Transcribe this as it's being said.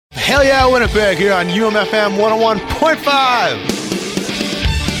Hell Yeah Winnipeg here on UMFM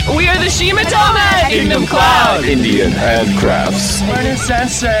 101.5. We are the Shimatama! Kingdom Cloud! Indian Handcrafts. We're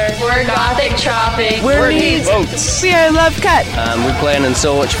Necessary. We're Gothic Tropic. We're Needs. Boats. We are Love Cut. We're playing in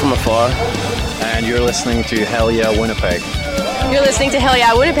So Much From Afar. And you're listening to Hell Yeah Winnipeg. You're listening to Hell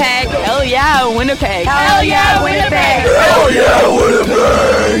Yeah Winnipeg. Hell yeah, Winnipeg. Hell Yeah Winnipeg. Hell Yeah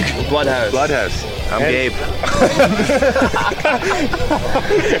Winnipeg! Bloodhouse. Bloodhouse. I'm Gabe.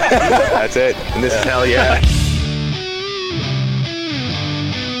 That's it. And this is Hell Yeah.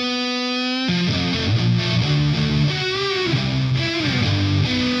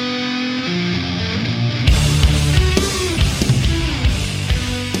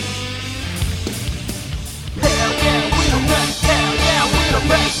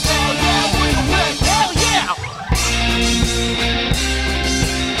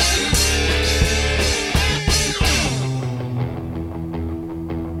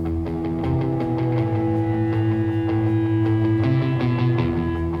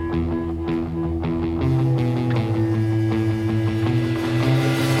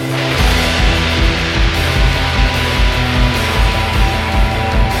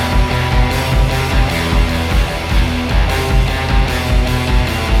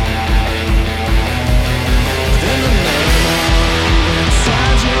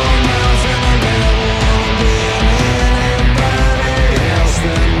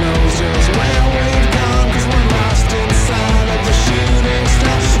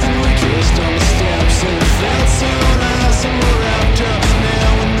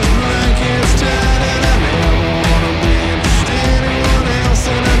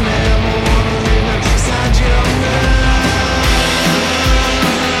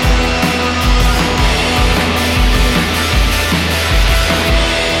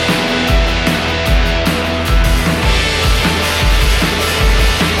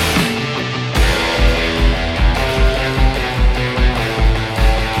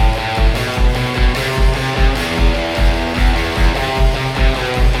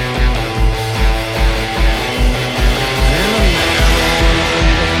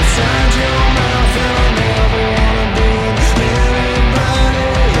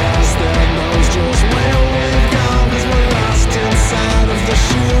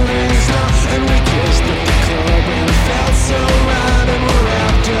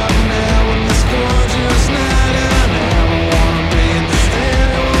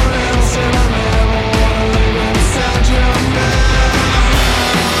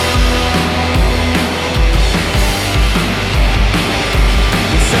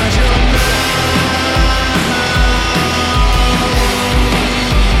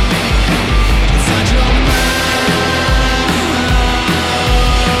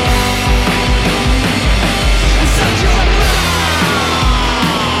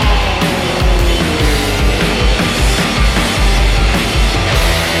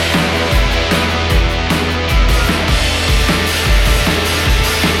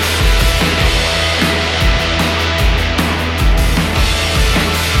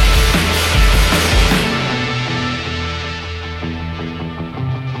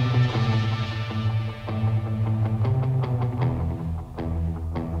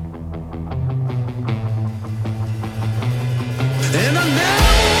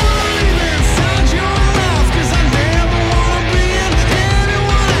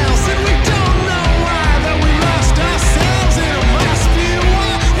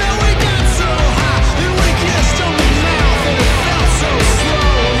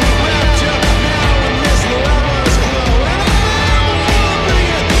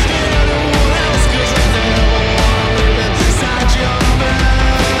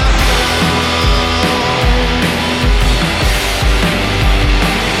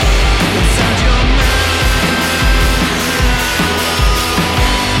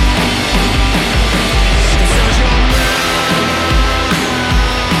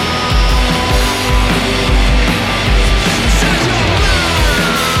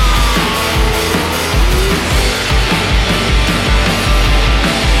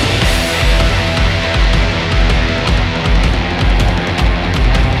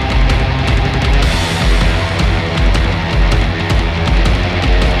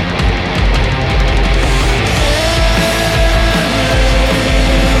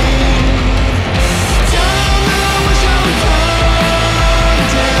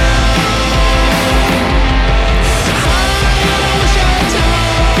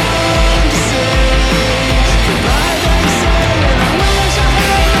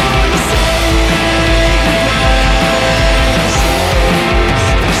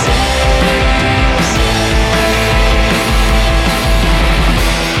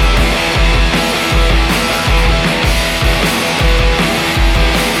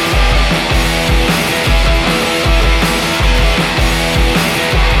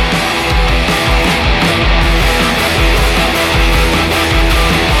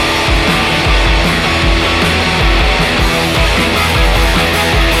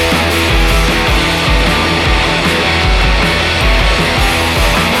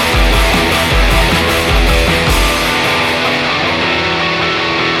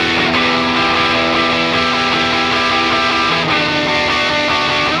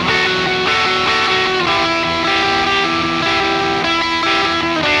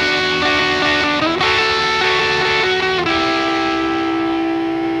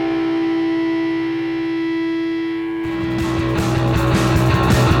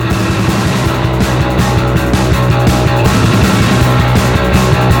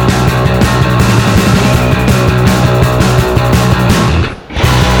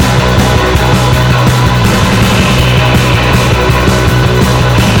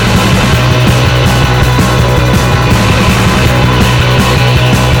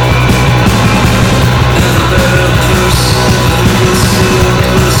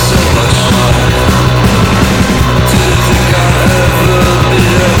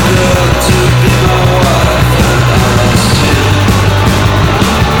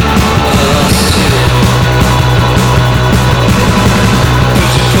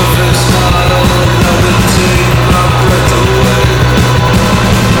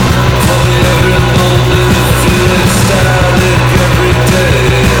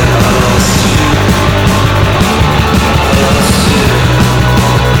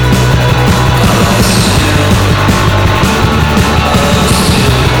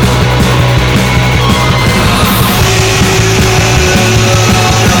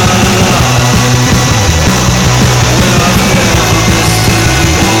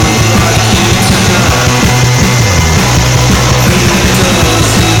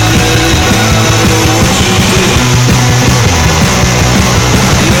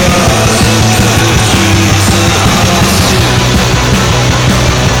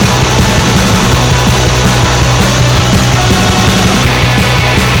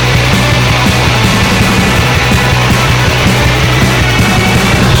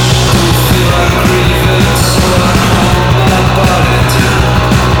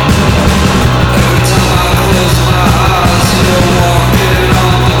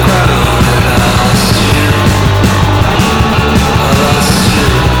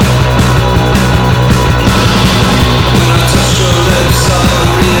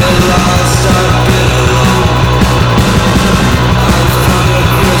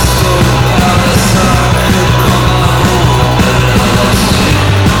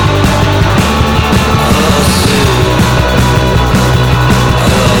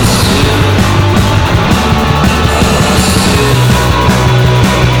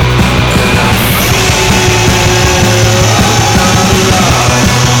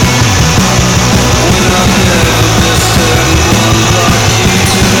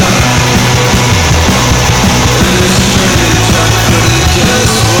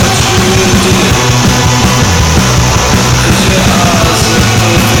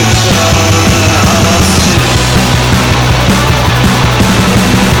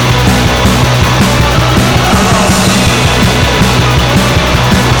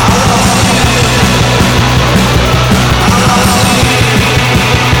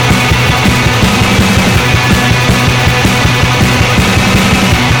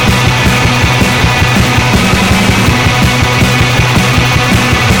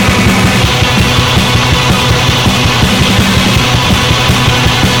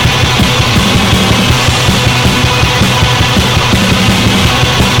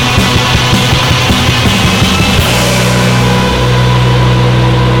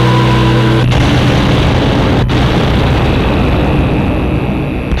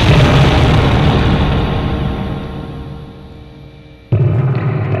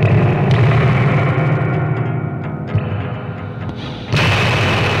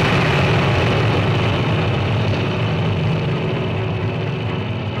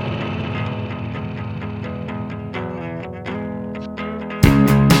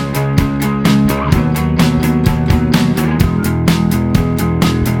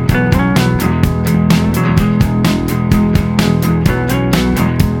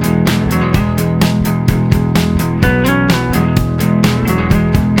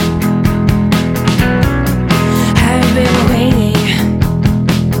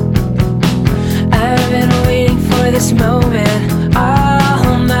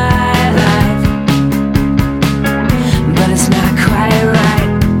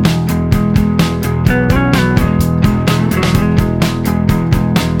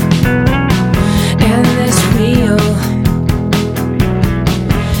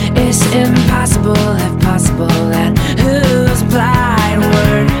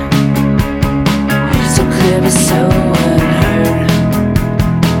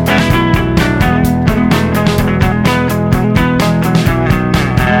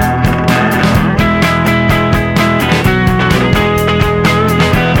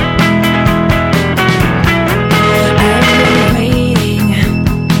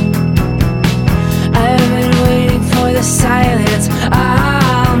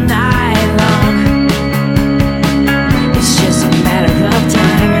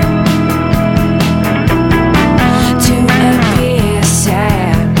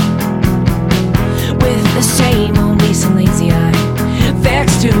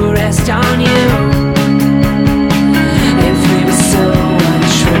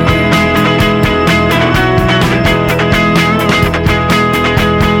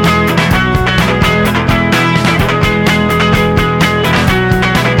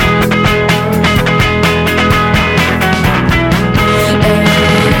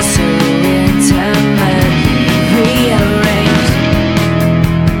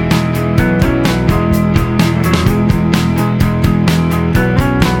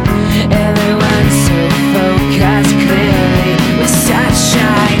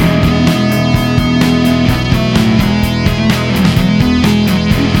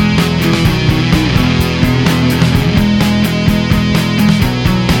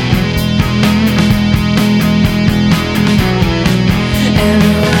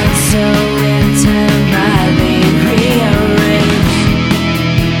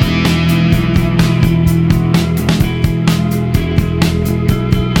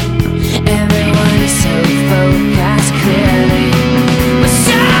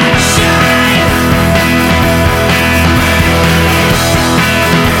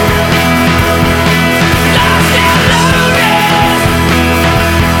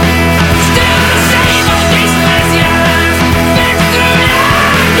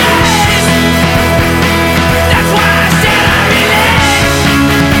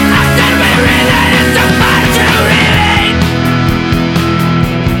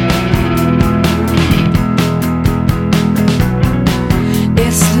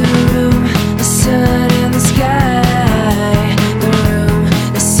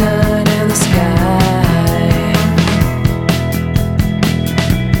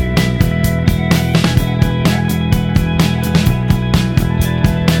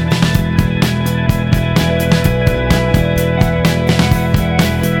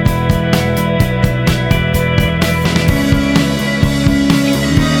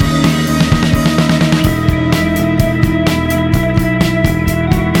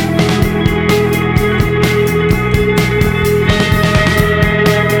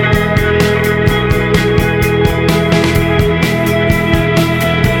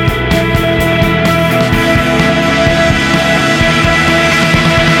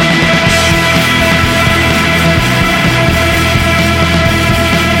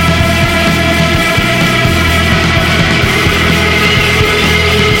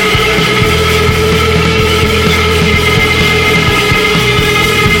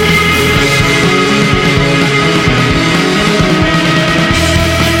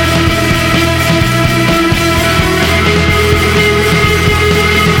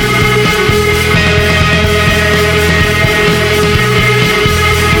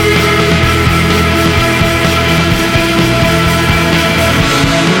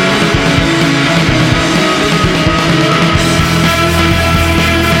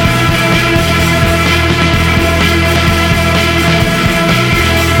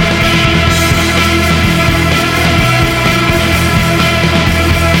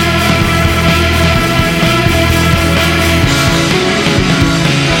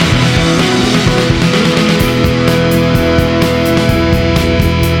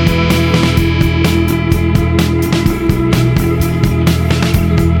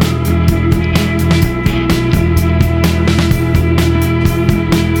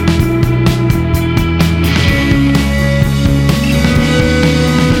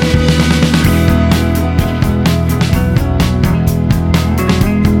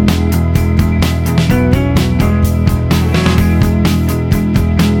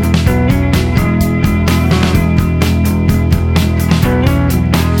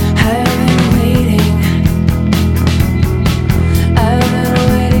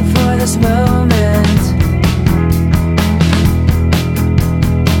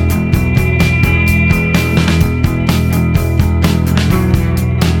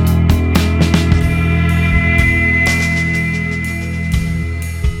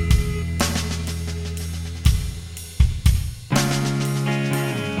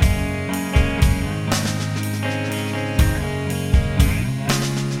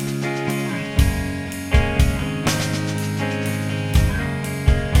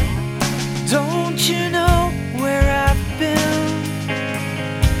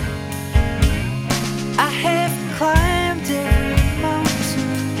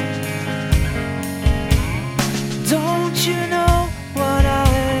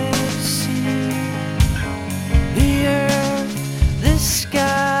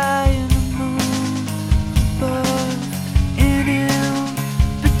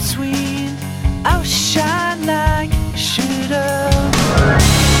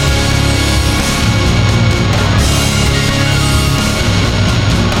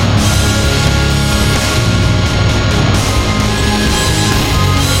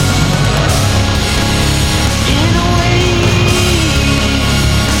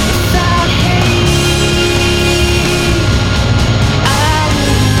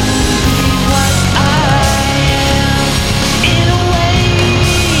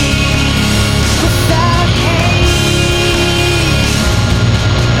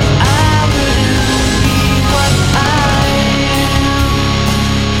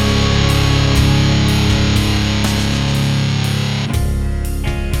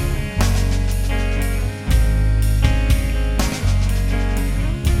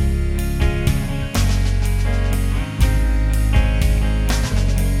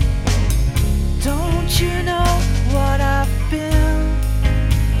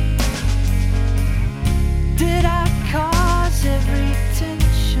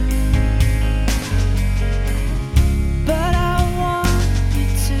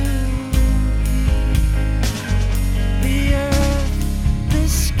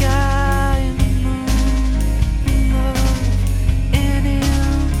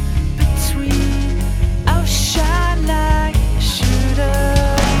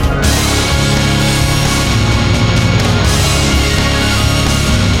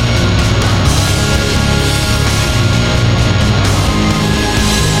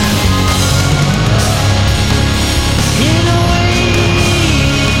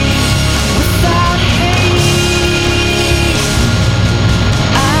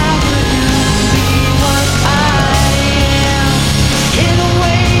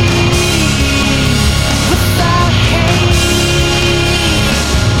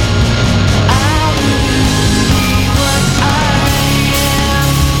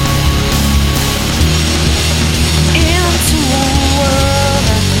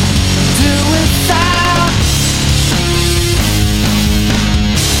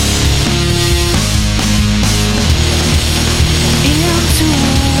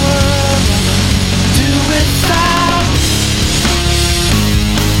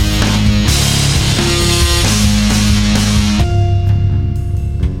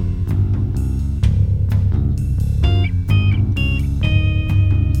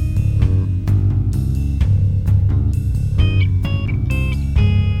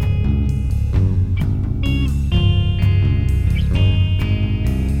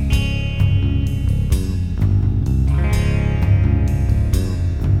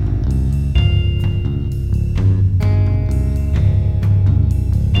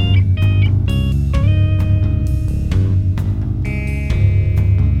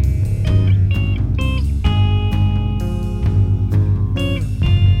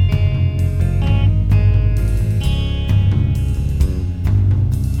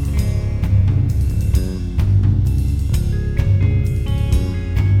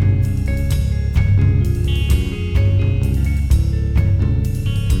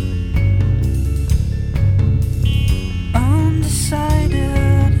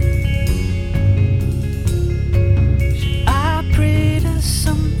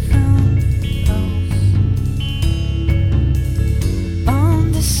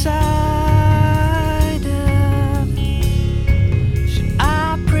 Should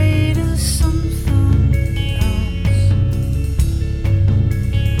I pray to something else?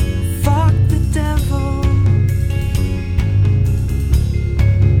 Fuck the devil.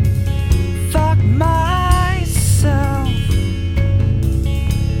 Fuck myself.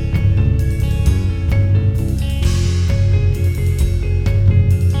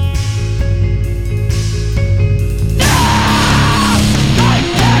 No! I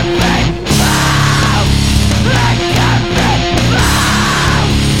can't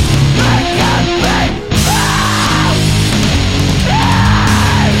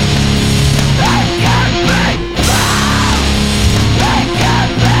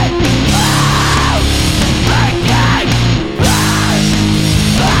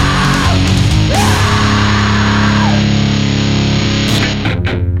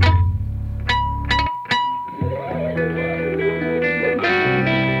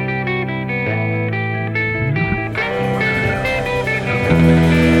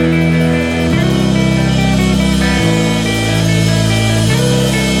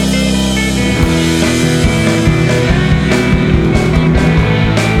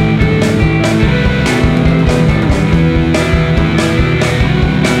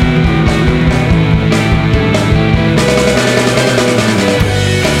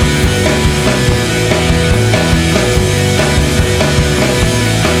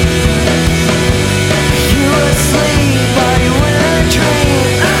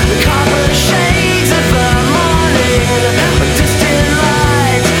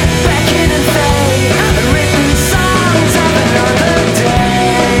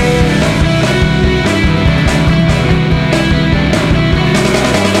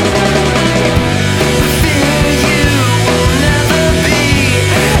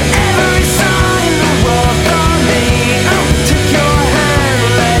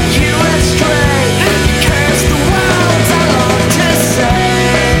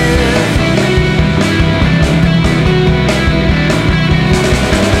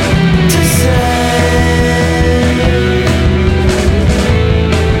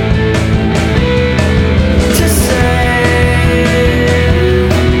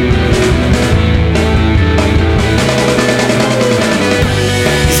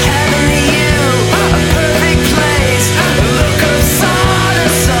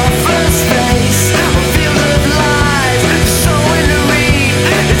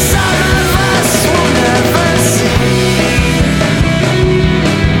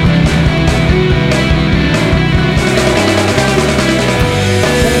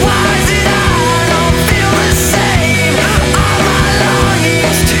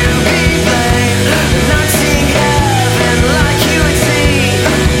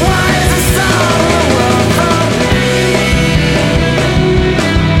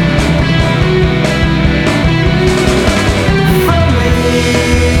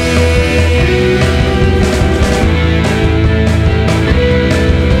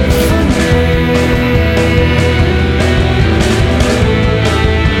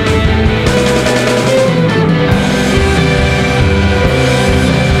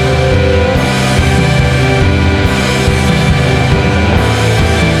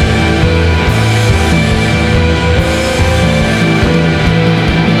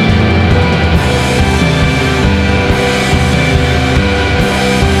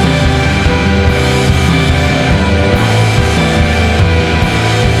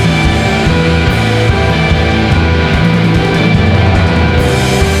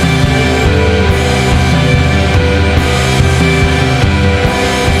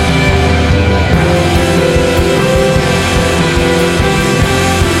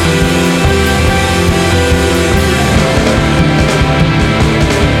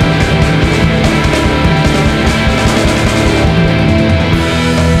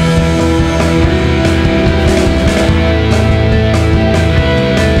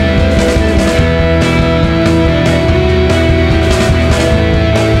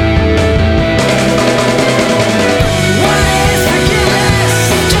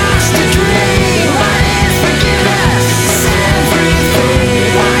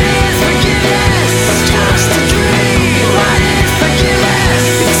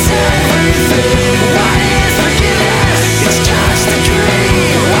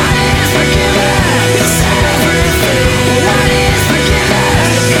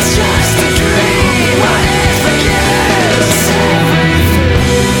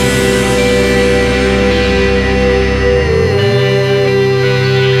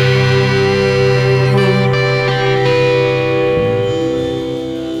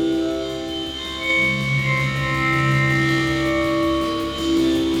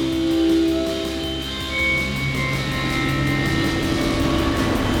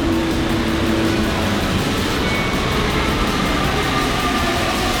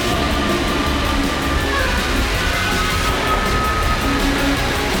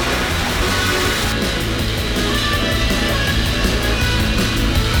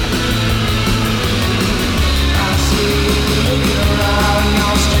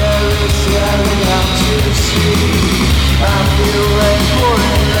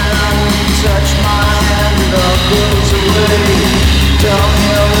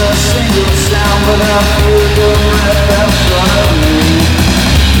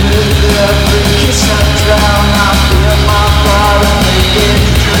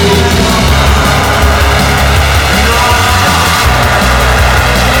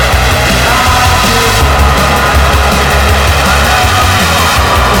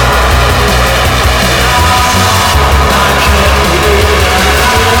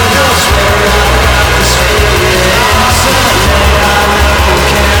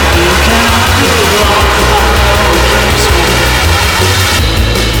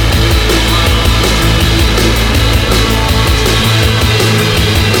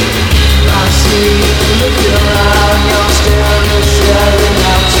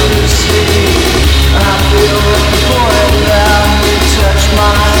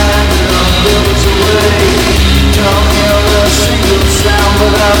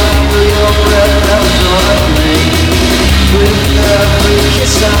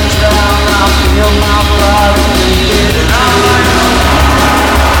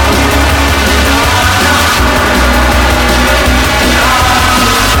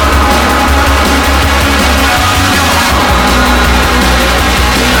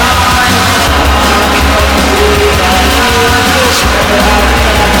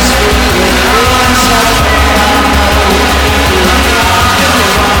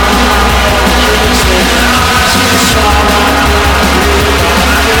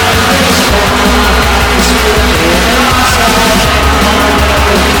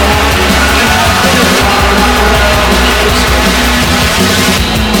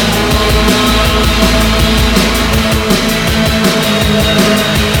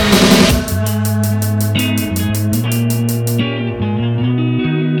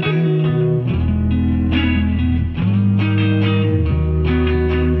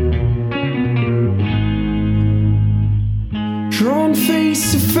Drawn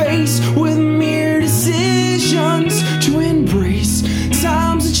face to face with mere decisions to embrace.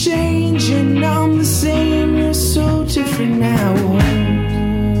 Times are changing, I'm the same, you're so different now.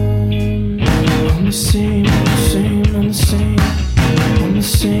 I'm the same, I'm the same, I'm the same. I'm the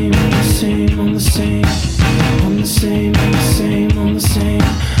same, I'm the same, I'm the same. I'm the same, I'm the same, I'm the same.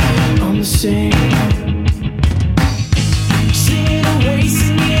 I'm the same. Sing it away,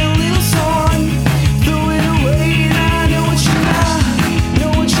 sing me a little song. Throw it away and I know what you're not. Know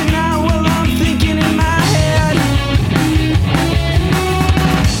what you're not while I'm thinking in my head.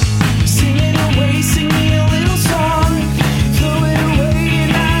 Sing it away, sing me a little song. Throw it away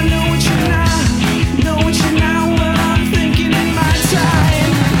and I know what you're not. Know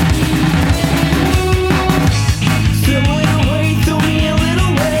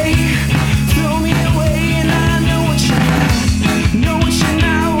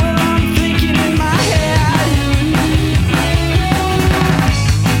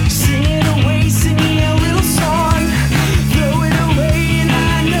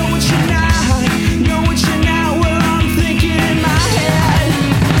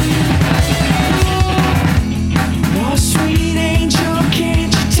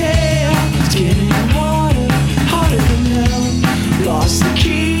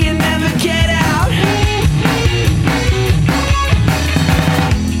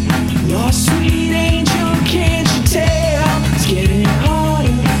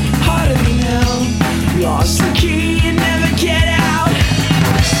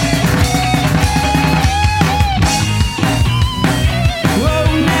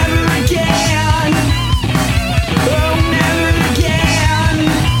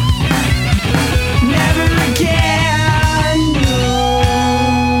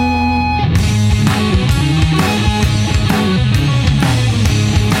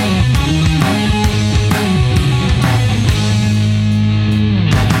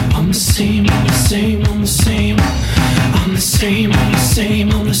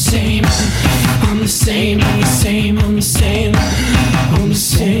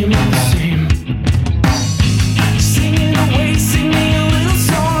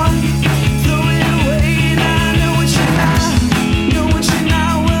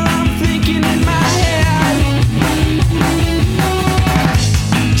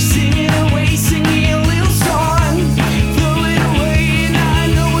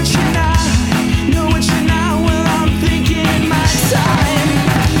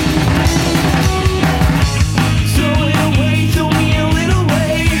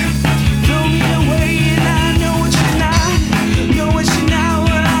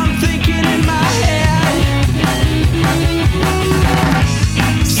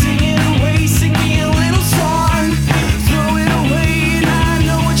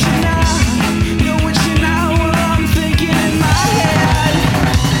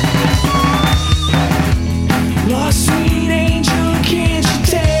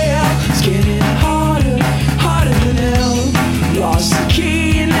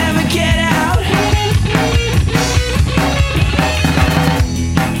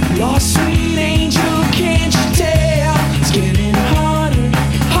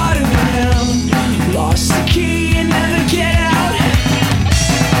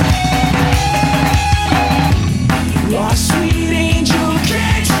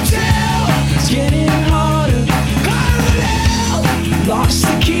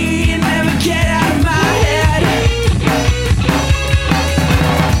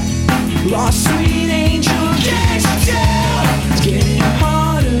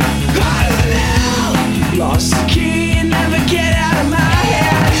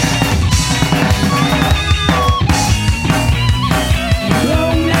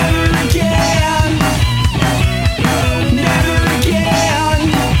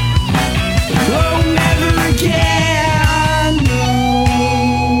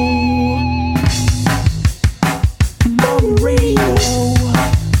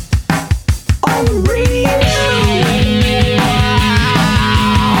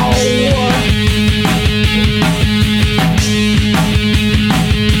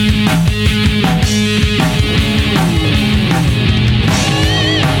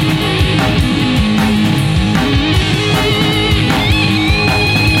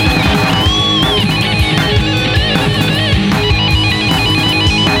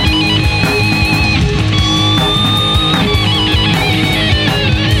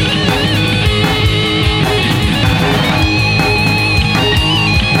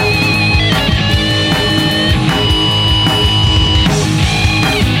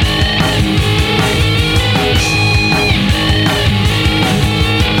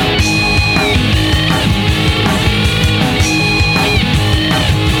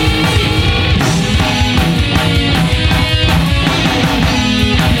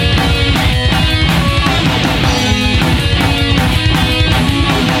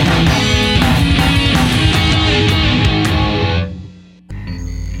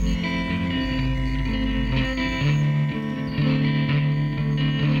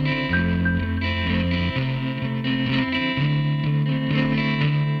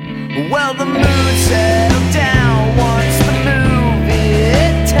Well, the mood settled down once the movie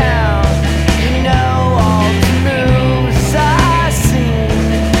hit town. You know all the moves I seen.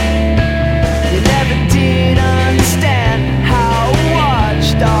 You never did understand how I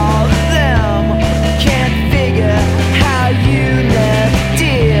watched all of them. Can't figure how you never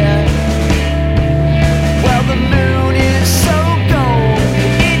did. Well, the moon is so gold,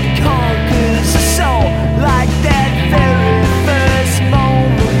 it conquers the soul like that very first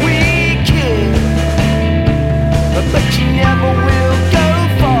moment we kissed.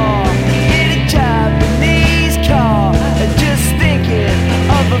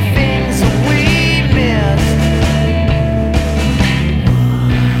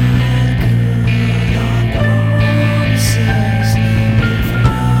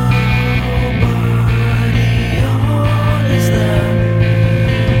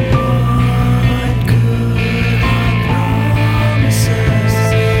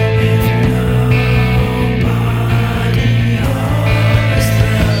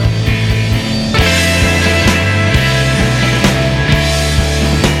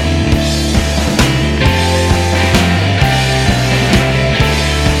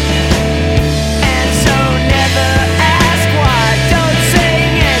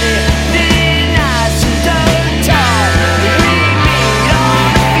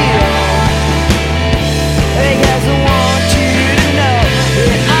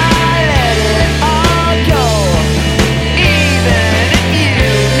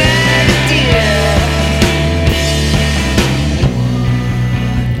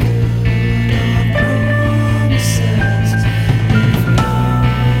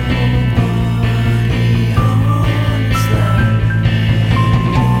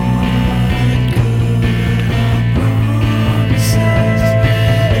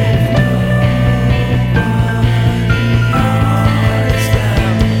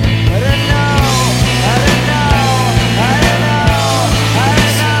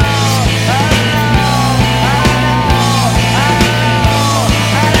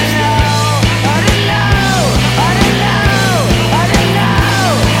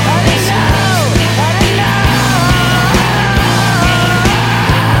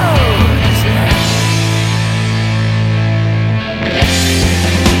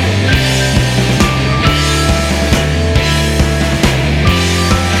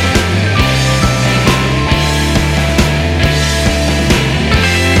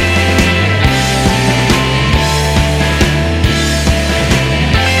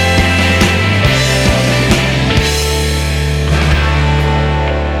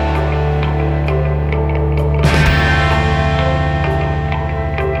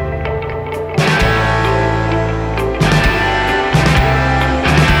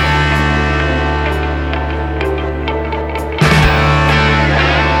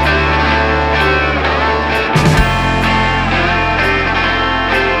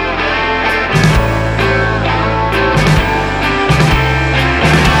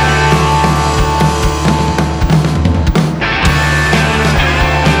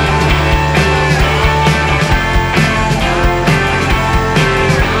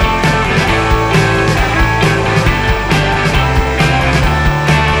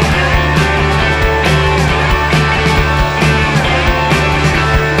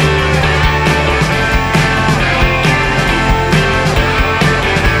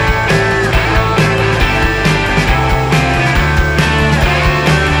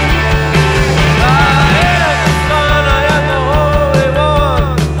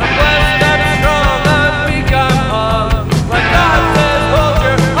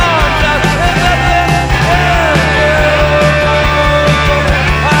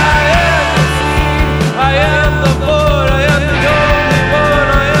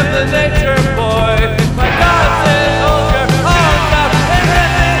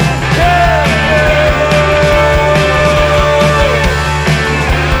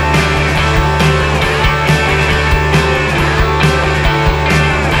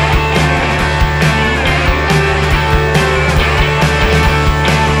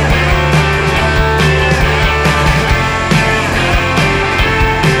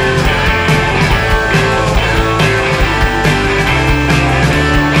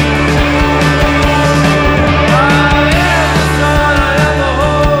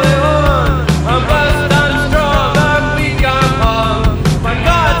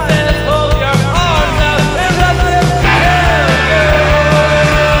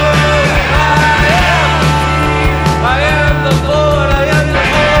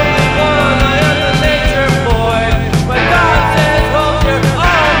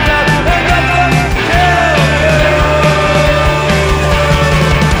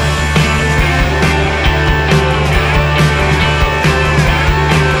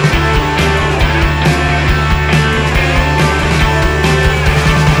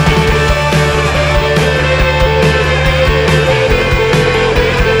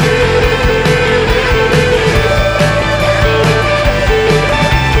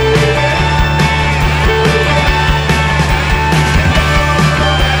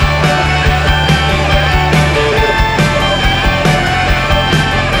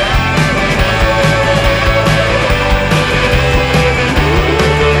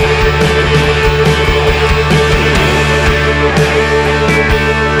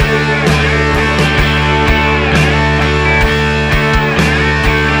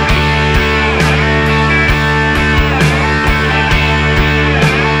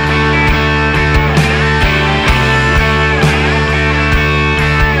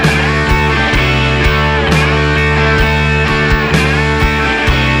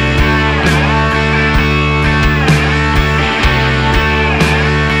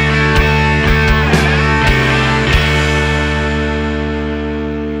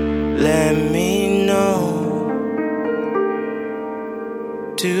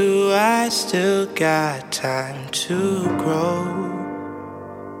 Do I still got time to grow?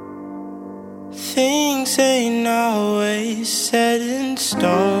 Things ain't always set in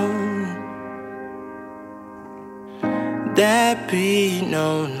stone. That be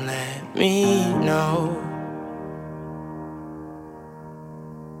known, let me know.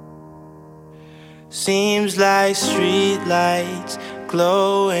 Seems like streetlights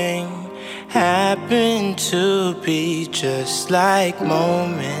glowing happen to be just like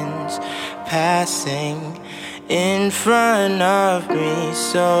moments passing in front of me.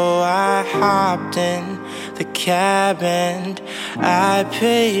 So I hopped in the cab and I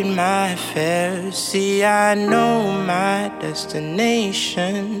paid my fare. See, I know my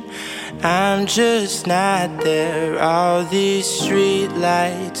destination, I'm just not there. All these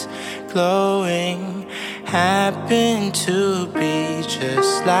streetlights glowing happen to be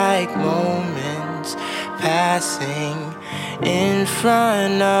just like moments passing in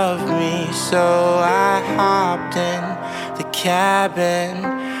front of me. So I hopped in the cab and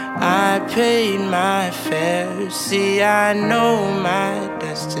I paid my fare. See, I know my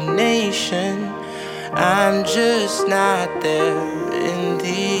destination, I'm just not there in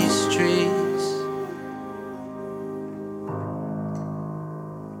these streets.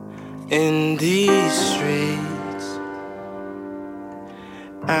 In these streets,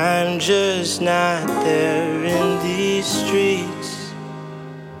 I'm just not there in these streets.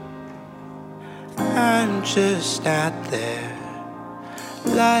 I'm just not there.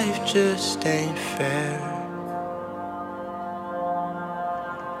 Life just ain't fair.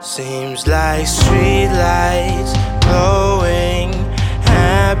 Seems like streetlights glowing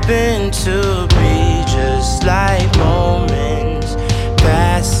happen to be just like moments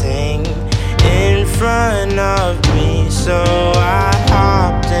passing in front of me. So I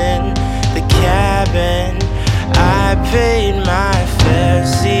hopped in the cab and I paid my fare.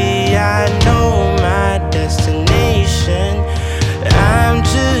 See, I know my destination, I'm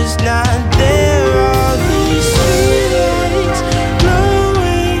just not there. All these streetlights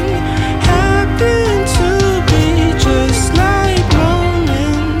glowing happen to be just like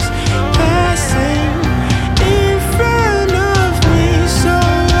moments passing in front of me. So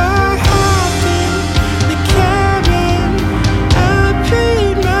I hopped in the cab and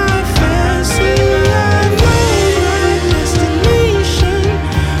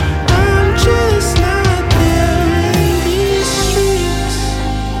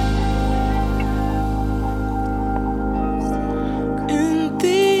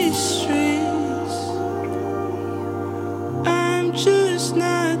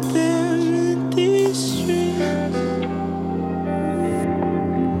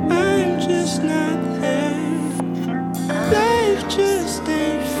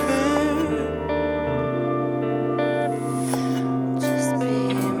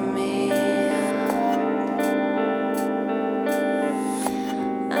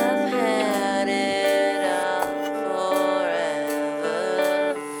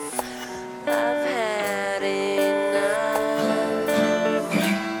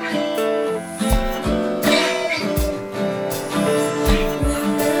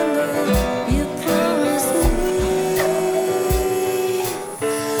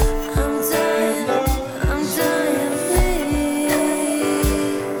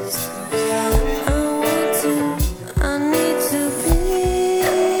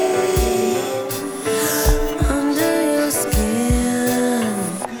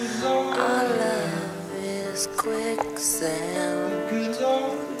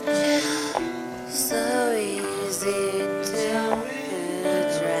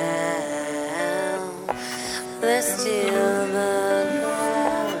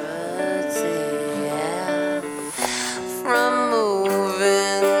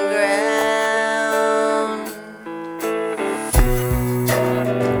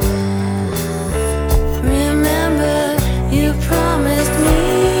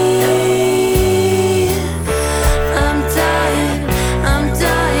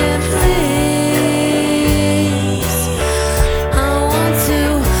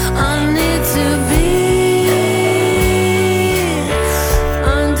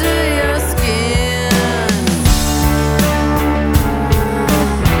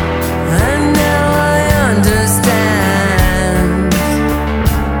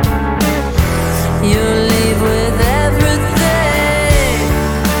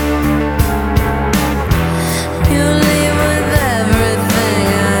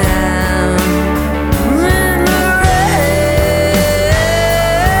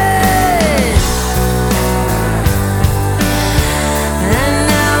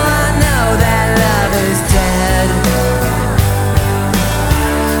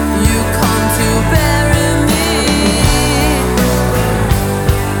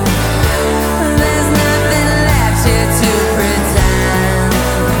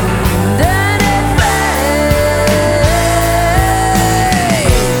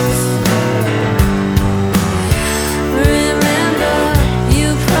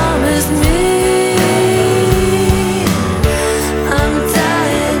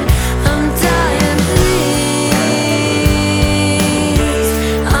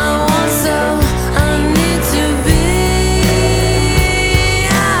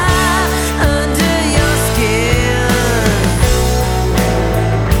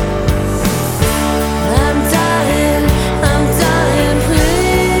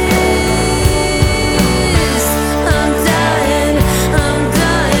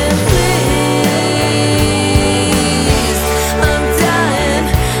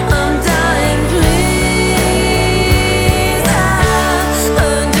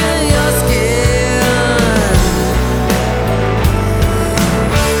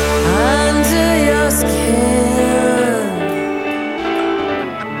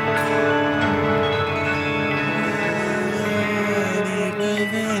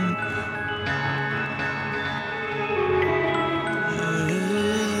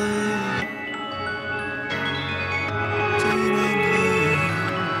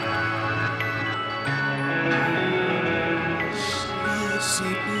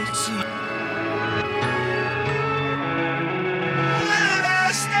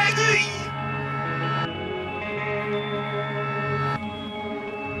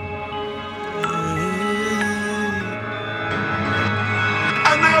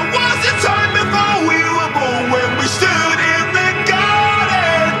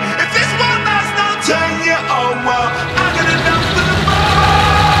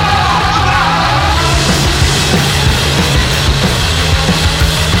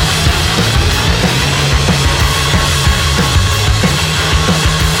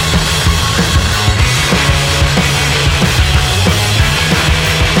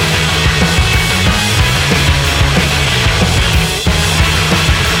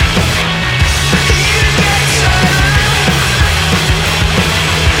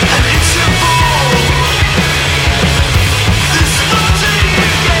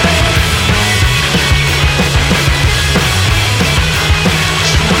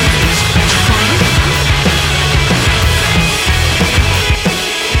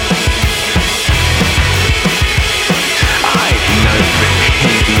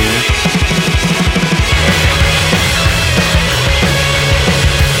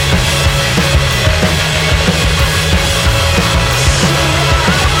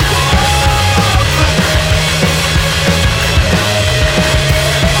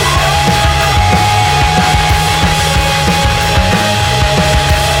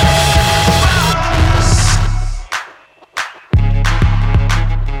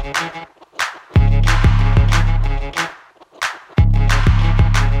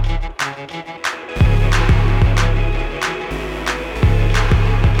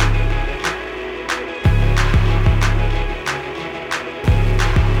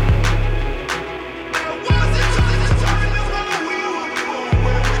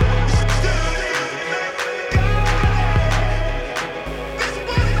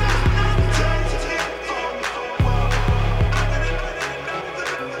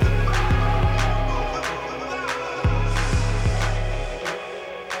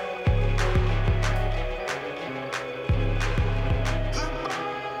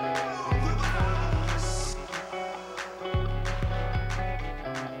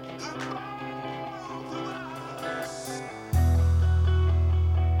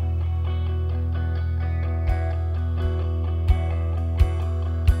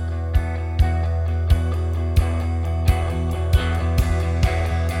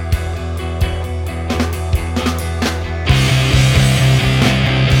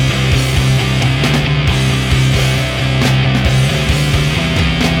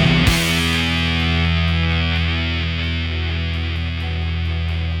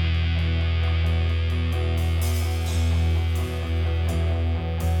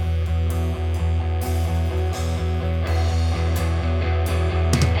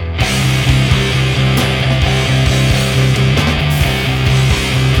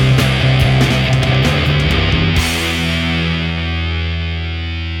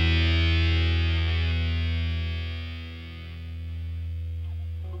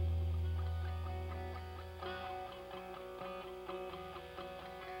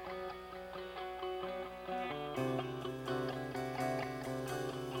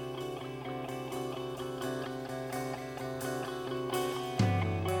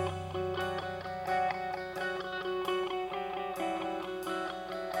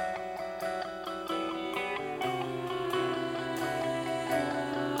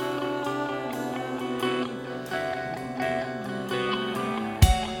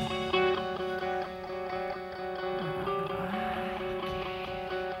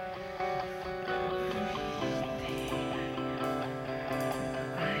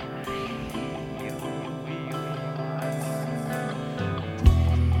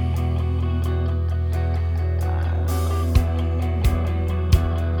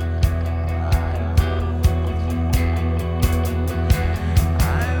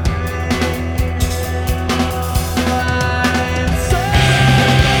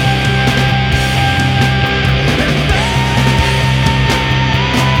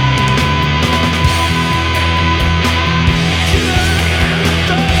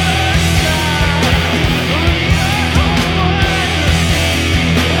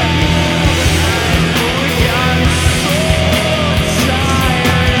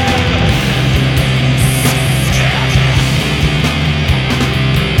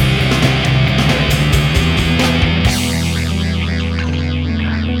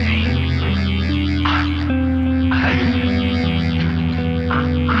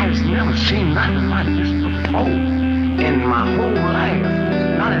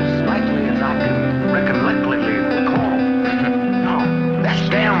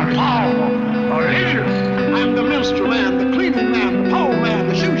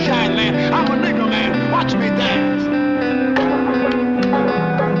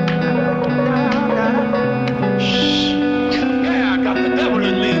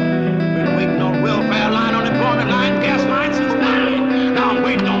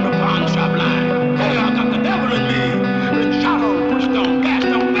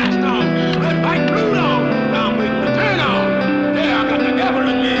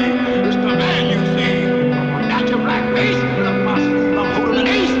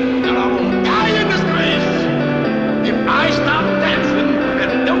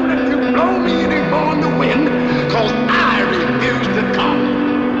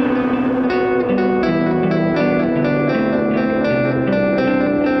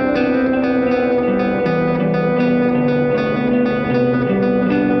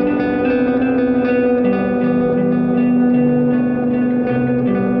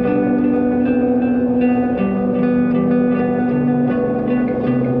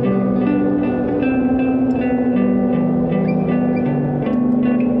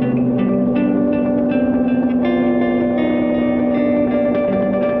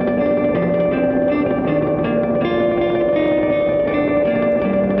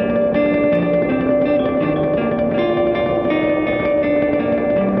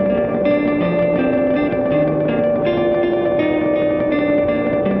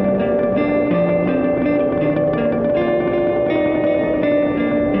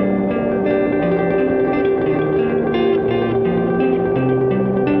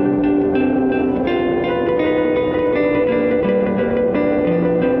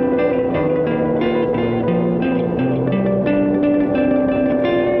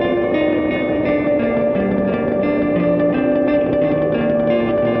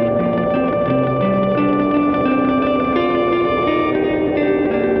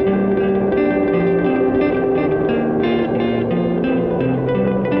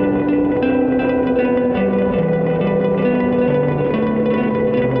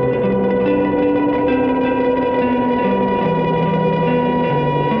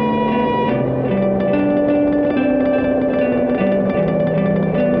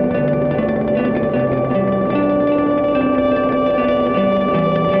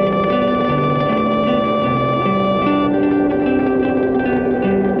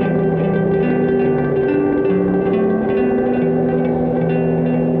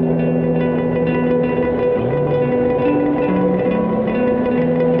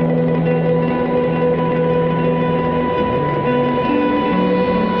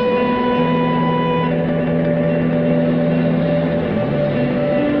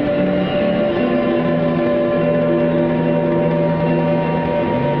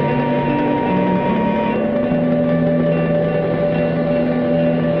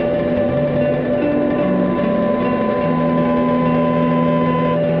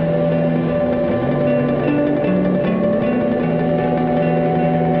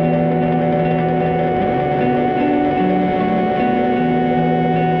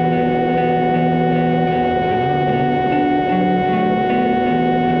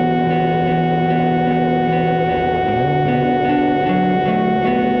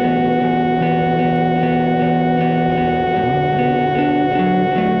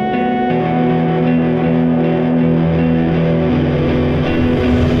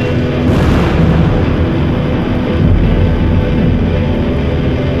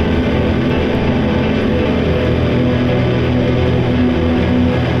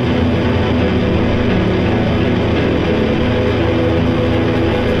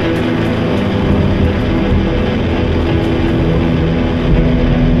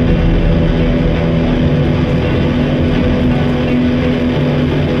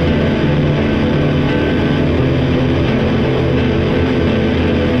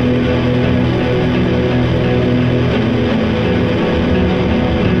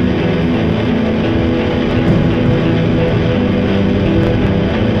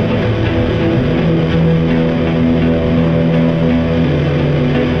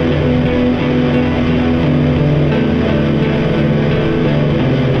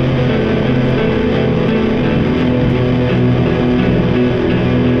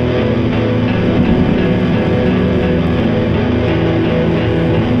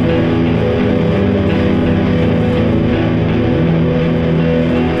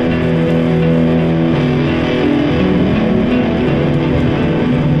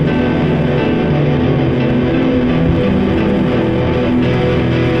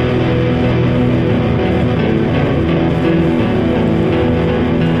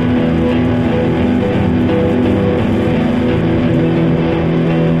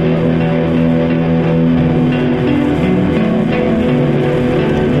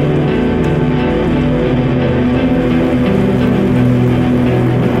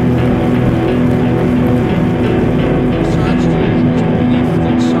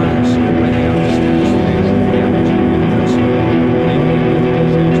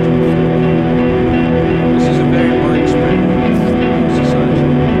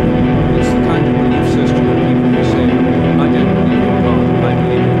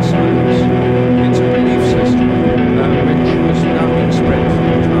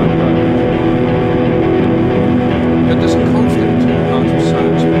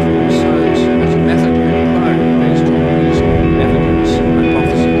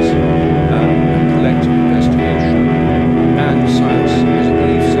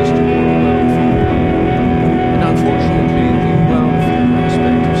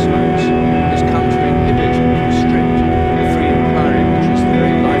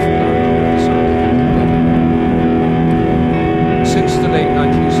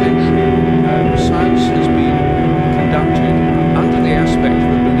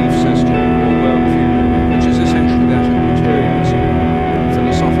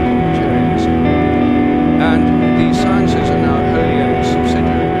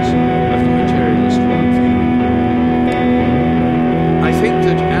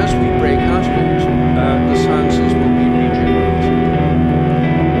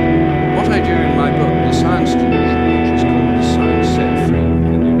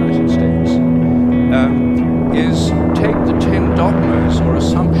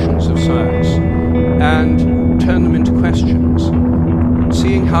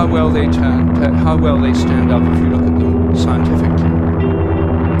amazing how well they stand up if you look at them scientifically.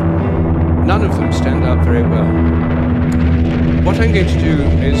 None of them stand up very well. What I'm going to do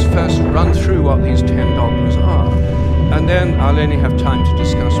is first run through what these 10 dogmas are, and then I'll only have time to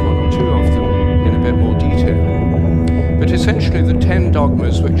discuss one or two of them in a bit more detail. But essentially the 10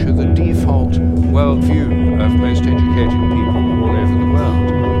 dogmas, which are the default worldview of most educated people all over the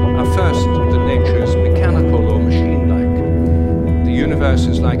world, are first that nature is mechanical or machine-like. The universe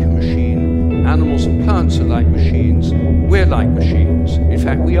is like a machine. Animals and plants are like machines. We're like machines. In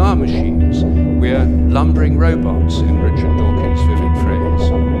fact, we are machines. We're lumbering robots, in Richard Dawkins' vivid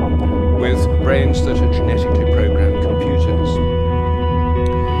phrase, with brains that are genetically programmed computers.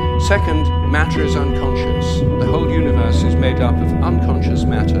 Second, matter is unconscious. The whole universe is made up of unconscious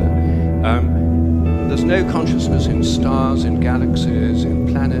matter. There's no consciousness in stars, in galaxies, in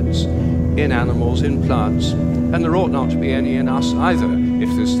planets, in animals, in plants, and there ought not to be any in us either,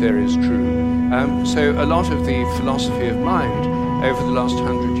 if this theory is true. So a lot of the philosophy of mind over the last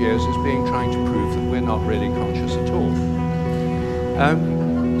 100 years is trying to prove that we're not really conscious at all.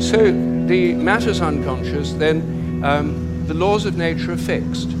 So the matter's unconscious, then the laws of nature are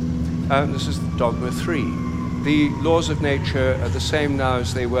fixed. This is dogma 3. The laws of nature are the same now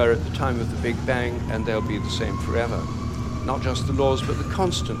as they were at the time of the Big Bang, and they'll be the same forever. Not just the laws, but the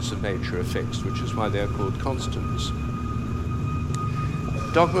constants of nature are fixed, which is why they're called constants.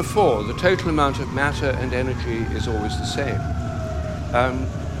 Dogma 4, the total amount of matter and energy is always the same.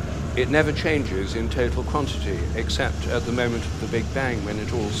 It never changes in total quantity, except at the moment of the Big Bang, when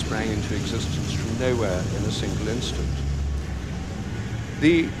it all sprang into existence from nowhere in a single instant.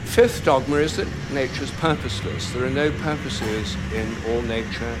 The 5th dogma is that nature is purposeless. There are no purposes in all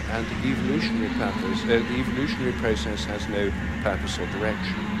nature, and the evolutionary process has no purpose or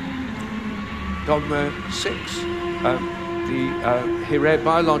direction. Dogma 6,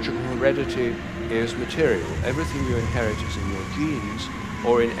 biological heredity is material. Everything you inherit is in your genes,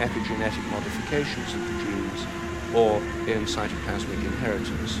 or in epigenetic modifications of the genes, or in cytoplasmic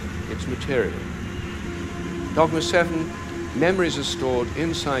inheritance. It's material. Dogma 7, memories are stored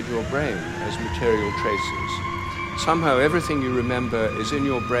inside your brain as material traces. Somehow everything you remember is in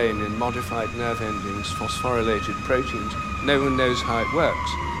your brain in modified nerve endings, phosphorylated proteins. No one knows how it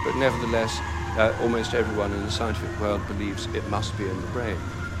works, but nevertheless, almost everyone in the scientific world believes it must be in the brain.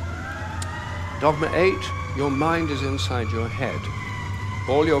 Dogma 8, your mind is inside your head.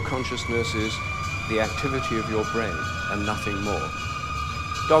 All your consciousness is the activity of your brain and nothing more.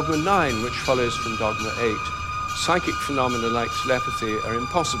 Dogma 9, which follows from Dogma 8, psychic phenomena like telepathy are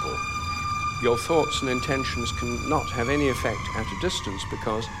impossible. Your thoughts and intentions cannot have any effect at a distance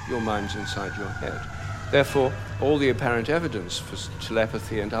because your mind's inside your head. Therefore, all the apparent evidence for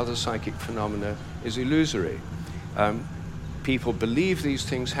telepathy and other psychic phenomena is illusory. People believe these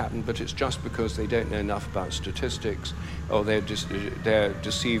things happen, but it's just because they don't know enough about statistics, or they're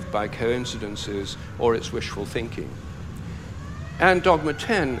deceived by coincidences, or it's wishful thinking. And Dogma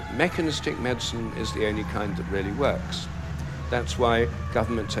 10, mechanistic medicine is the only kind that really works. That's why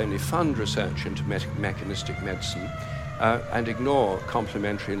governments only fund research into mechanistic medicine and ignore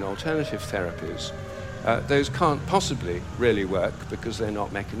complementary and alternative therapies. Those can't possibly really work because they're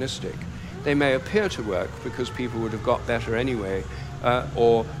not mechanistic. They may appear to work because people would have got better anyway,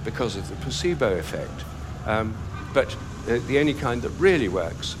 or because of the placebo effect. But the only kind that really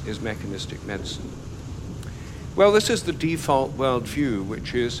works is mechanistic medicine. Well, this is the default worldview,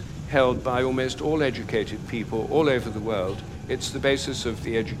 which is held by almost all educated people all over the world. It's the basis of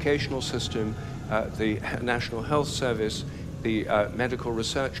the educational system, the National Health Service, the Medical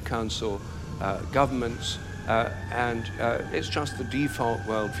Research Council, governments, and it's just the default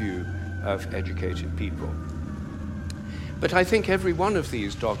worldview of educated people. But I think every one of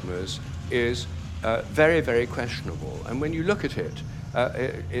these dogmas is very, very questionable, and when you look at it,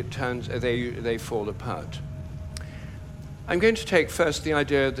 they fall apart. I'm going to take first the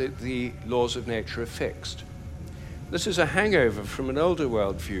idea that the laws of nature are fixed. This is a hangover from an older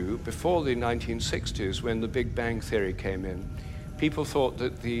worldview before the 1960s, when the Big Bang Theory came in. People thought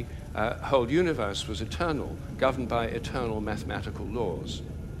that the whole universe was eternal, governed by eternal mathematical laws.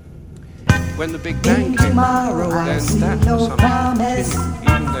 When the Big Bang came in, then that assumption continued,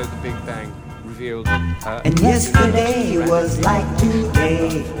 even though the Big Bang revealed and yesterday was like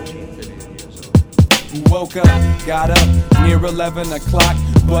today. Woke up, got up, near 11 o'clock,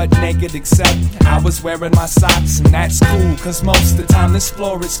 butt naked except I was wearing my socks. And that's cool, cause most of the time this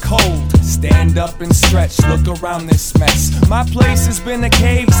floor is cold. Stand up and stretch, look around this mess. My place has been a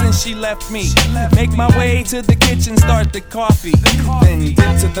cave since she left me. Make my way to the kitchen, start the coffee. Then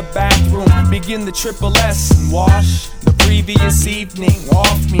dip to the bathroom, begin the triple S and wash the previous evening.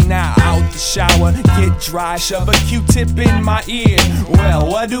 Off me now, out the shower, get dry, shove a Q-tip in my ear.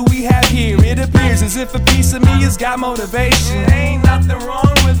 Well, what do we have here? It appears as if a piece of me has got motivation. Ain't nothing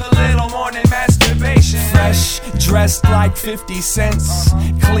wrong with a little morning masturbation. Fresh, dressed like 50 cents,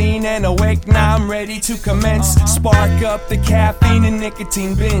 clean and awake, now I'm ready to commence. Spark up the caffeine and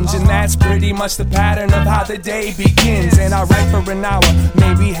nicotine binge, and that's pretty much the pattern of how the day begins. And I write for an hour,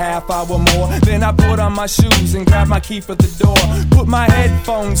 maybe half hour more. Then I put on my shoes and grab my key for the door. Put my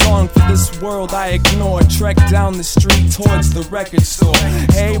headphones on for this world I ignore. Trek down the street towards the record store.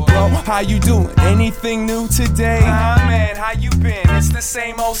 Hey bro, how you doing? Anything new today? Man, how you been? It's the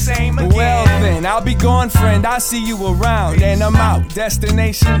same old same again. Well then, I'll be gone friend, I'll see you around. And I'm out,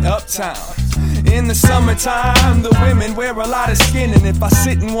 destination uptown. In the summertime, the women wear a lot of skin, and if I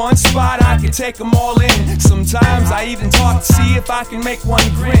sit in one spot, I can take them all in. Sometimes I even talk to see if I can make one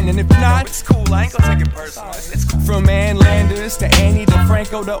grin, and if not, it's cool, I ain't gonna take it personal. It's cool. From Ann Landers to Annie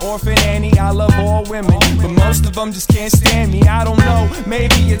DeFranco to Orphan Annie, I love all women, but most of them just can't stand me. I don't know,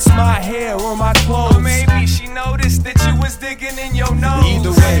 maybe it's my hair or my clothes, or maybe she noticed that you was digging in your nose.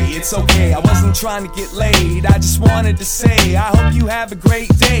 Either way, it's okay, I wasn't trying to get laid, I just wanted to say, I hope you have a great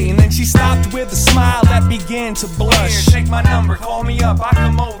day. And then she stopped with a smile that began to blush. Here, take my number, call me up, I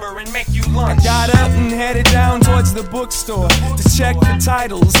come over and make you lunch. I got up and headed down towards the bookstore to check the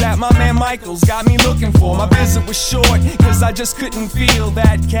titles that my man Michael's got me looking for. My visit was short, cause I just couldn't feel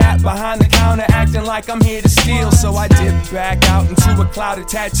that cat behind the counter acting like I'm here to steal. So I dipped back out into a cloud of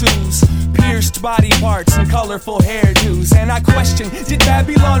tattoos, pierced body parts and colorful hairdos. And I questioned, did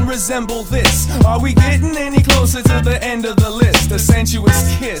Babylon resemble this? Are we getting any closer to the end of the list? A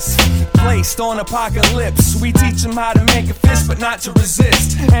sensuous kiss placed on apocalypse. We teach them how to make a fist but not to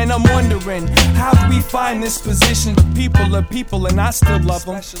resist. And I'm wondering, how do we find this position? But people are people and I still love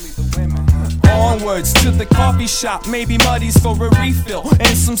them, especially the women. Onwards to the coffee shop, maybe Muddy's for a refill,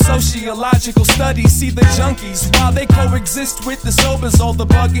 and some sociological studies see the junkies while they coexist with the sobers. All the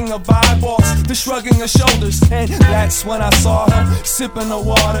bugging of eyeballs, the shrugging of shoulders. And that's when I saw her sipping the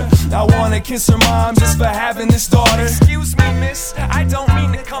water. I wanna kiss her mom just for having this daughter. Excuse me miss, I don't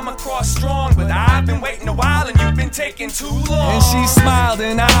mean to come across strong, but I've been waiting a while and you've been taking too long. And she smiled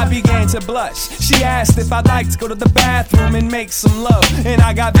and I began to blush. She asked if I'd like to go to the bathroom and make some love, and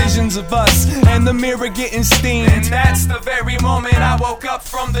I got visions of us and the mirror getting steamed. And that's the very moment I woke up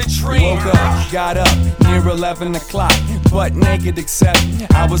from the dream. Woke up, got up, near 11 o'clock, butt naked except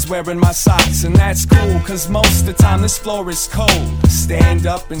I was wearing my socks. And that's cool, cause most of the time this floor is cold. Stand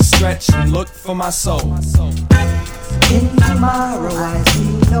up and stretch and look for my soul. In tomorrow I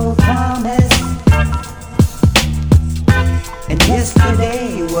see no promise, and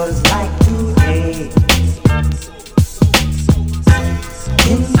yesterday was like today.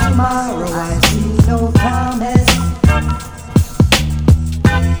 In tomorrow I see no promise,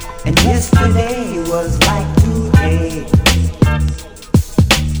 and yesterday was like today.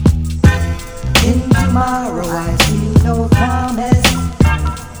 In tomorrow I see no promise,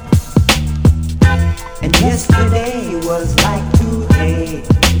 and yesterday was like today.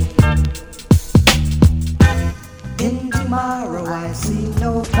 In tomorrow I see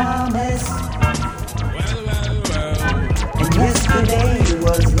no promise, and yesterday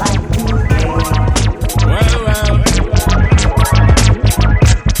was like today.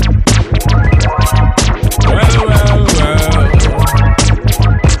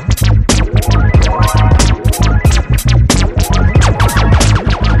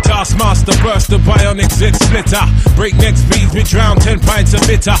 Taskmaster burst the bionic zit splitter. Breakneck speeds, we drown 10 pints of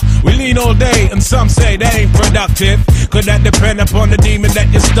bitter. We lean all day and some say they ain't productive. Could that depend upon the demon that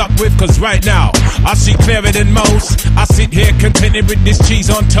you're stuck with? Cause right now, I see clearer than most. I sit here contented with this cheese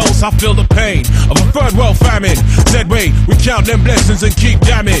on toast. I feel the pain of a third world famine. Said wait, we count them blessings and keep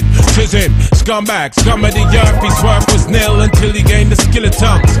jamming. Tis him, scumbag, scum of the earth. His worth was nil until he gained the skill of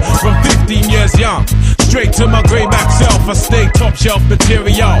tongues. From 15 years young, straight to my greyback self, I stay top shelf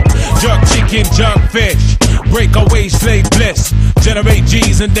material. Jerk chicken, jerk fish, break away slave bliss. Generate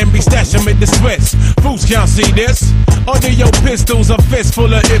G's and then be stashing with the Swiss. Fools can't see this. Under your pistols, a fist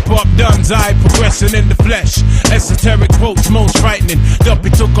full of hip-hop duns. I progressing in the flesh. Esoteric quotes most frightening.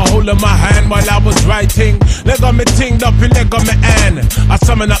 Duppy took a hold of my hand while I was writing. Leg on me ting, Duppy leg on me an. I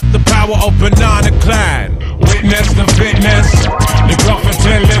summon up the power of Banana Clan. Witness the fitness, the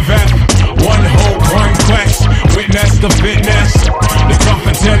Gruffington liveth. One hope, one quest. Witness the fitness, the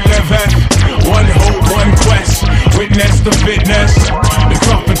Gruffington liveth. One hope, one quest. Witness the fitness, the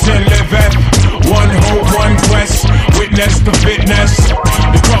Gruffington liveth. One hope, one quest. Witness the fitness,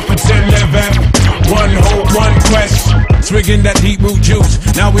 the Gruffington liveth. One hope, one quest. Drinking that deep root juice.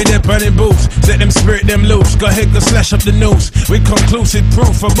 Now we there burning boots. Set them spirit them loose. Go ahead, go slash up the news. With conclusive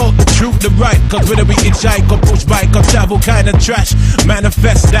proof about the truth, the right. Cause whether we hitchhike or push bike or travel kinda trash.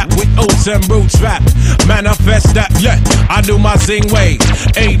 Manifest that with oats and roots rap. Manifest that, yeah, I do my zing way.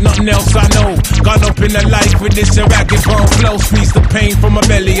 Ain't nothing else I know. Gone up in the life with this ragged bone flow. Squeeze the pain from my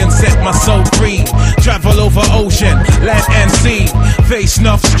belly and set my soul free. Travel over ocean, land and sea. Face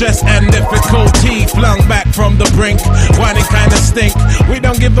enough stress and difficulty. Flung back from the brink, whining kinda stink. We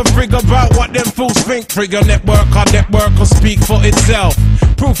don't give a frig about what them fools think. Trigger network, our network will speak for itself.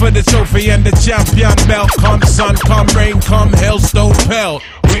 Proof of the trophy and the champion belt. Come sun, come rain, come hailstone pelt.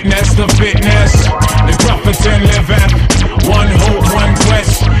 Witness the fitness, the prophets and living. One hope, one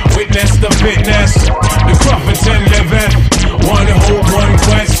quest. Witness the fitness, the prophets and living. One hope, one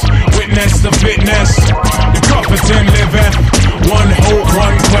quest. Witness the fitness, the prophets and living. One hope,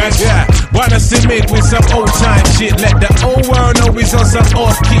 one quest. Yeah, wanna submit with some old time shit. Let the whole world know we on some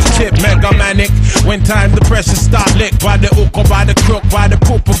off-key tip. Mega manic. When time the pressure start lick. By the hook or by the crook, by the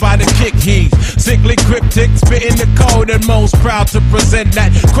poop or by the kick. He's sickly cryptic, spitting the code and most proud to present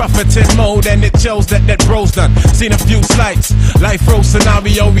that Crufferton mode. And it shows that bro's done. Seen a few slights. Life row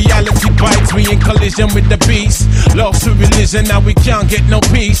scenario, reality bites. We in collision with the beast. Lost to religion, now we can't get no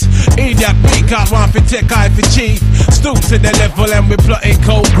peace. Idiot, we can't want for tech, eye for chief. Stoop to the level and we plotting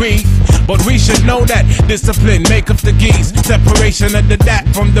cold grief. But we should know that discipline make up the geese. Separation of the dat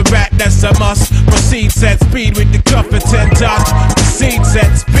from the rat, that's a must. Proceed, set speed with the Crufferton touch. Proceed,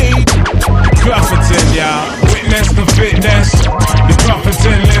 set speed. Crufferton, y'all. Witness the fitness, the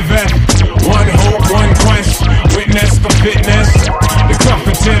Crufferton living. One hope, one quest. Witness the fitness, the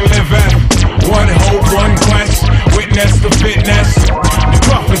Crufferton living. One hope, one quest. Witness the fitness, the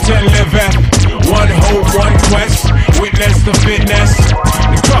Crufferton living. One hope, one quest. Witness the fitness,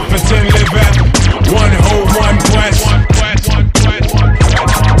 the Crufferton living. One hope, one quest.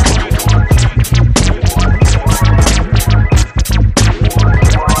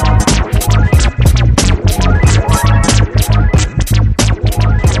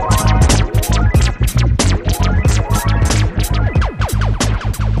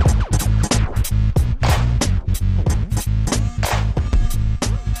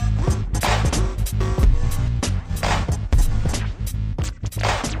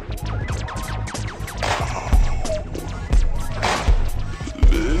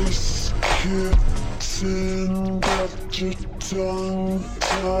 Tongue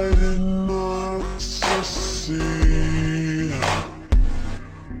tied in knots to see.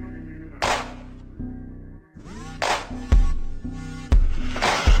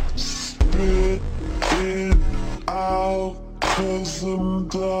 Spit it out, 'cause I'm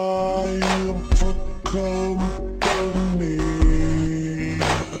dying for company.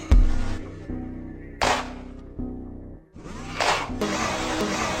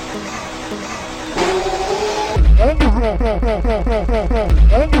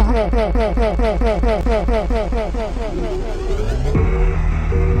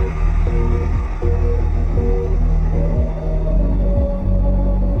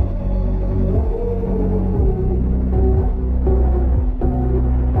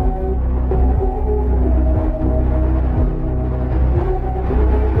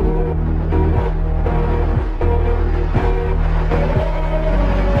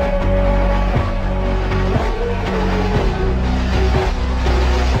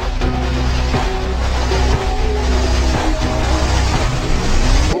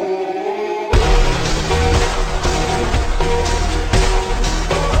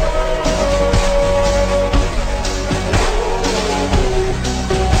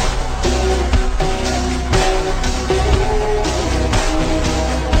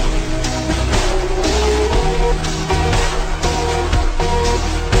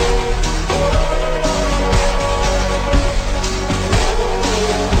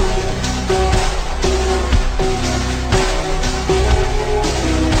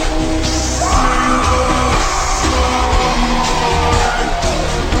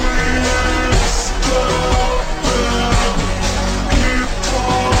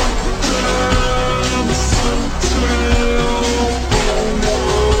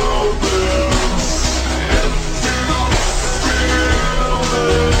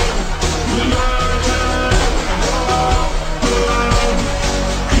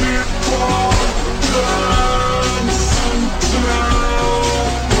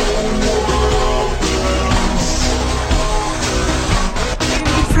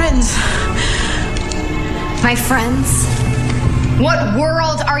 My friends? What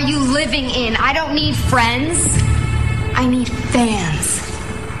world are you living in? I don't need friends. I need fans.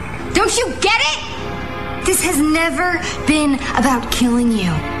 Don't you get it? This has never been about killing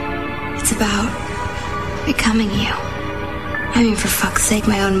you. It's about becoming you. I mean, for fuck's sake,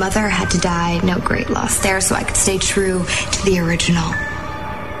 my own mother had to die. No great loss there, so I could stay true to the original.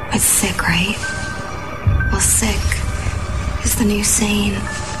 It's sick, right? Well, sick is the new sane.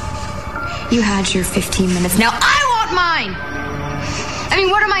 You had your 15 minutes. Now I want mine! I mean,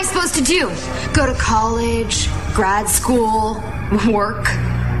 what am I supposed to do? Go to college, grad school, work?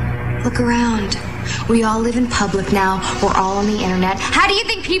 Look around. We all live in public now. We're all on the internet. How do you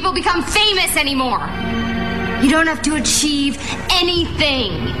think people become famous anymore? You don't have to achieve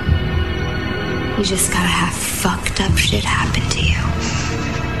anything. You just gotta have fucked up shit happen to you.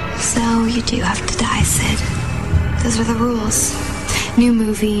 So you do have to die, Sid. Those are the rules. New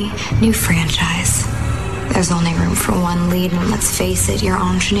movie, new franchise. There's only room for one lead, and let's face it, your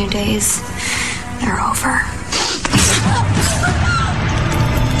ingenue days, they're over.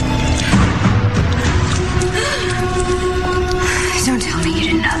 Don't tell me you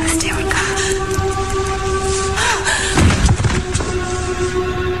didn't know this day would come.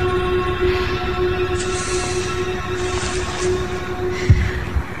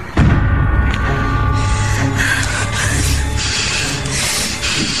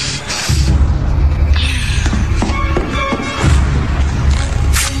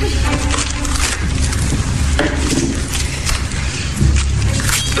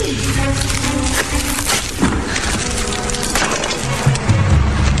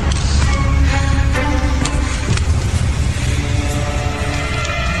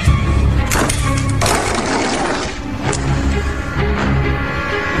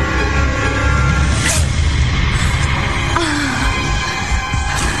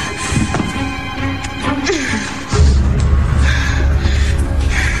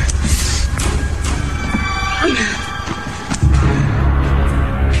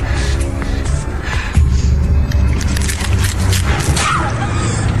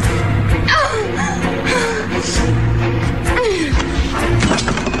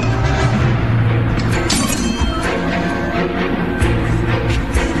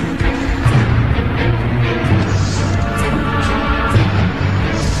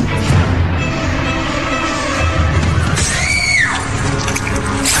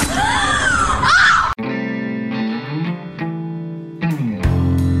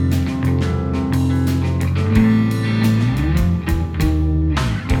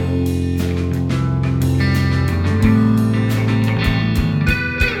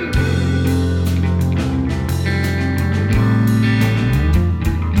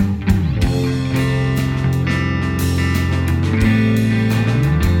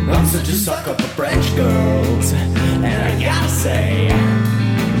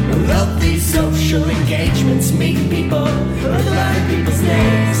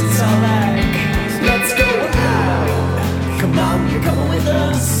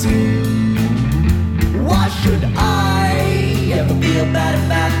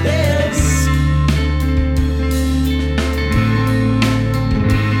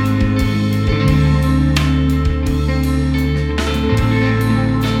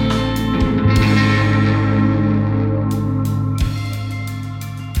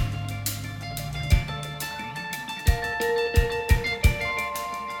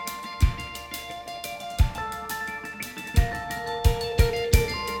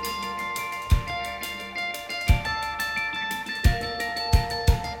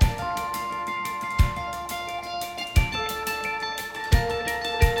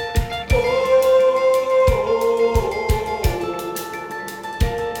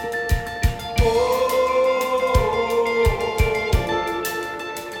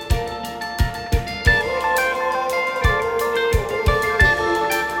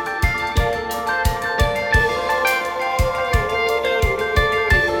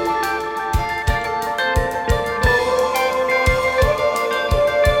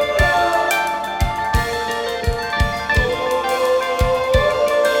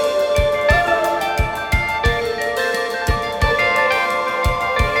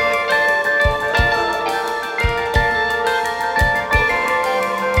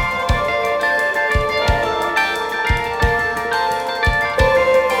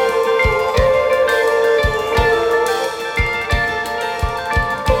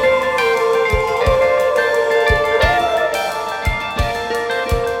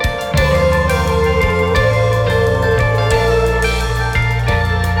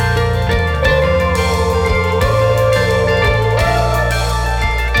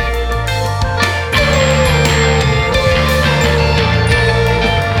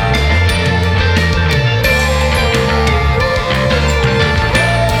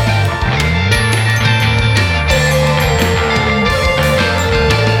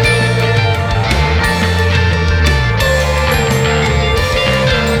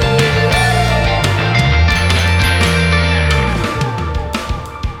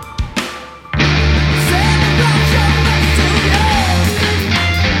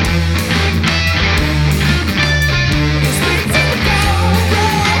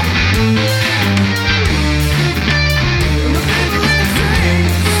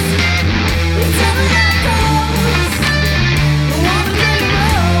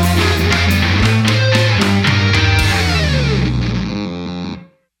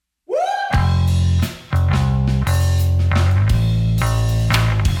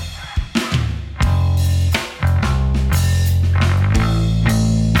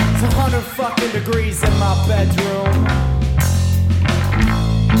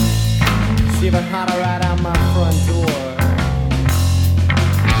 even hotter right out my